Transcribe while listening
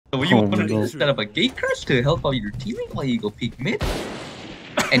So you want to set up a gate crash to help out your teammate while you go peek mid,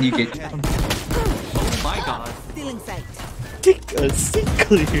 and you get. Oh my god! Stealing sight. Take a seat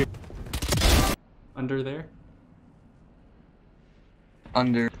clear. Under there.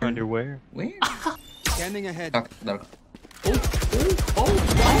 Underwear. Where? Scanning ahead. Dark.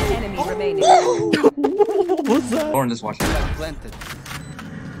 One enemy remaining. What was that? Lauren, just watch that. Planted.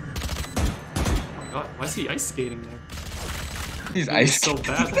 God, why is he ice skating there? He's It's ice. so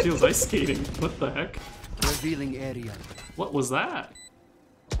bad that he was ice skating. What the heck? Revealing area. What was that?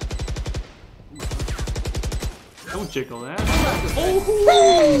 Don't jiggle that.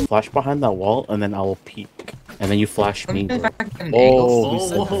 Oh! Flash behind that wall, and then I will peek. And then you flash me, bro. Oh,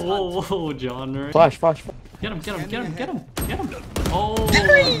 Oh, whoa, whoa, John, right? flash. Get him, get him, get him, get him, get him. Oh,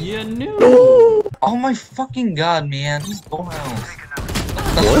 you knew. Oh my fucking god, man. He's going out.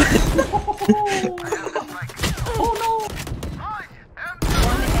 Oh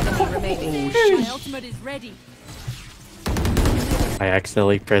One enemy remaining. My ultimate is ready. I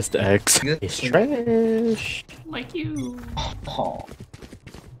accidentally pressed X. It's trash. no! Like you. Oh.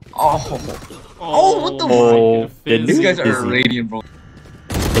 Oh. Oh, what the Oh, fuck? the These new guys are busy. radiant, bro.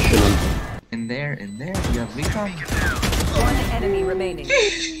 Pushing him. In there, you have Recon. One enemy remaining.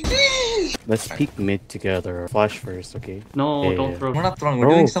 Let's peek mid together. Flash first, okay? No, Yeah, don't yeah. throw. We're not throwing, we're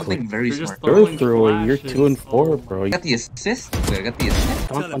Bro, doing something very You're just smart. You're throwing. You're 2 and 4, flashes. bro. I You got the assist. I got the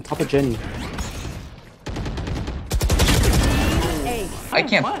assist. on top of Jenny. I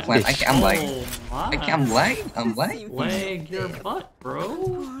can't What? plant. I'm lagging. Oh my. I'm lagging. I'm lagging. Leg your butt,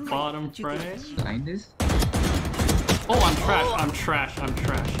 bro. Bottom frame. Behind this. Oh, I'm trash.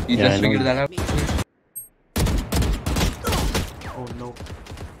 You Yeah, I just know. figured that out. Oh no.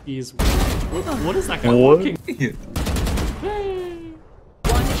 He's. What is that guy What? walking?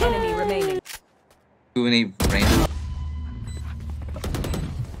 One enemy remaining. Doing a random.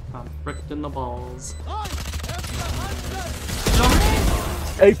 I'm fricked in the balls.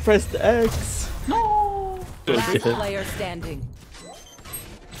 I pressed X. No! Last player standing.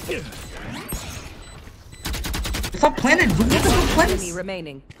 Stop planted. Look at the Enemy plants.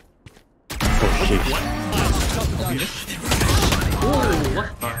 remaining. Oh shit. Oh,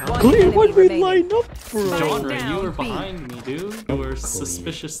 what the hell? One Clear, enemy what we remaining. line up, bro? Genre, you down, were B. behind me, dude. You were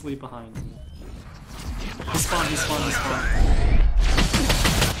suspiciously behind me. He spawned.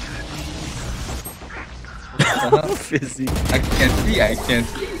 Fizzy. I can't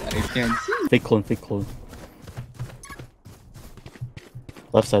see. Fake clone.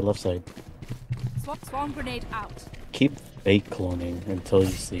 Left side. Swarm grenade out. Keep fake cloning until you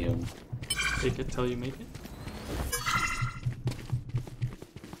see him. Take it till you make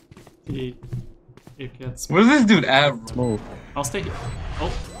it. It gets. Where's this dude at, bro? Smoke. I'll stay here.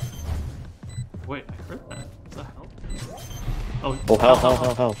 Oh. Wait, I heard that. What the hell?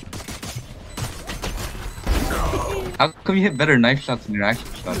 Oh, hell. How come you hit better knife shots than your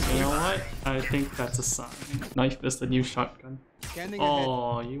actual shots? You know what? I think that's a sign. Knife is the new shotgun. Scanning ahead.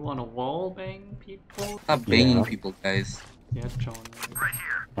 Oh, you want to wall bang people? Stop banging Yeah. people, guys. Yeah, John.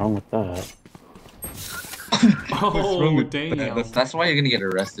 Wrong with that. Oh, damn. That's why you're gonna get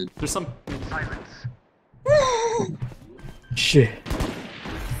arrested. There's some. Shit.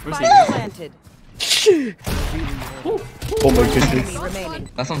 Where's Spike he? planted. Shit. Oh my goodness. Enemy remaining.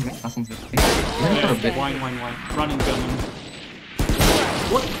 That sounds good. Yeah, wine. Running gunning.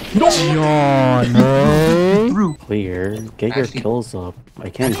 What? No. Clear. Get your Actually- kills up. I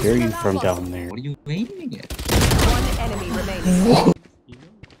can't hear you from down there. What are you aiming at? One enemy remaining.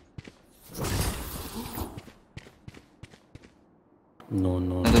 No.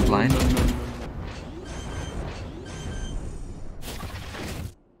 Another blind?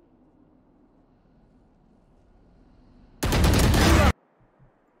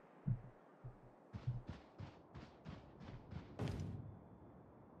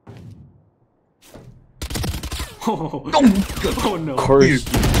 Oh, oh no. Of course.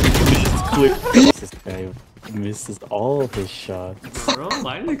 This guy misses all of his shots. Bro,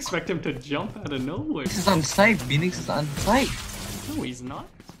 I didn't expect him to jump out of nowhere. This is on site. Phoenix is on site. No, he's not.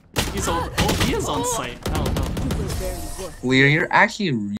 He's on. Oh, he is on site. No. Clear, you're actually